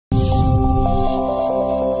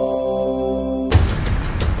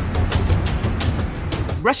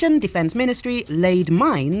Russian Defense Ministry laid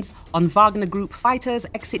mines on Wagner Group fighters'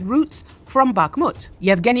 exit routes from Bakhmut.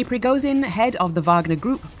 Yevgeny Prigozhin, head of the Wagner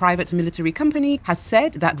Group private military company, has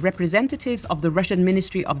said that representatives of the Russian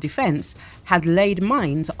Ministry of Defense had laid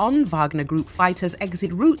mines on Wagner Group fighters'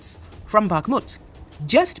 exit routes from Bakhmut.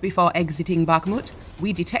 Just before exiting Bakhmut,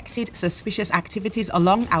 we detected suspicious activities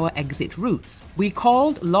along our exit routes. We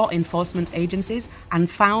called law enforcement agencies and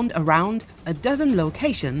found around a dozen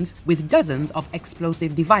locations with dozens of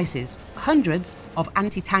explosive devices, hundreds of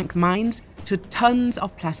anti-tank mines to tons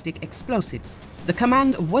of plastic explosives. The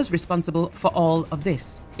command was responsible for all of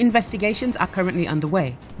this. Investigations are currently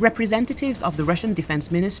underway. Representatives of the Russian Defense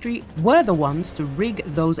Ministry were the ones to rig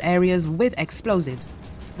those areas with explosives.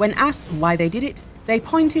 When asked why they did it, they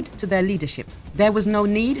pointed to their leadership. There was no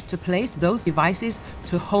need to place those devices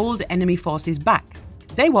to hold enemy forces back.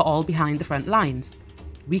 They were all behind the front lines.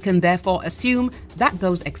 We can therefore assume that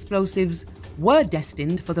those explosives were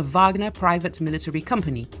destined for the Wagner private military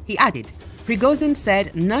company. He added, Prigozhin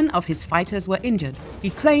said none of his fighters were injured.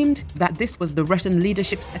 He claimed that this was the Russian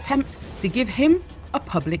leadership's attempt to give him a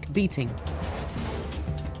public beating.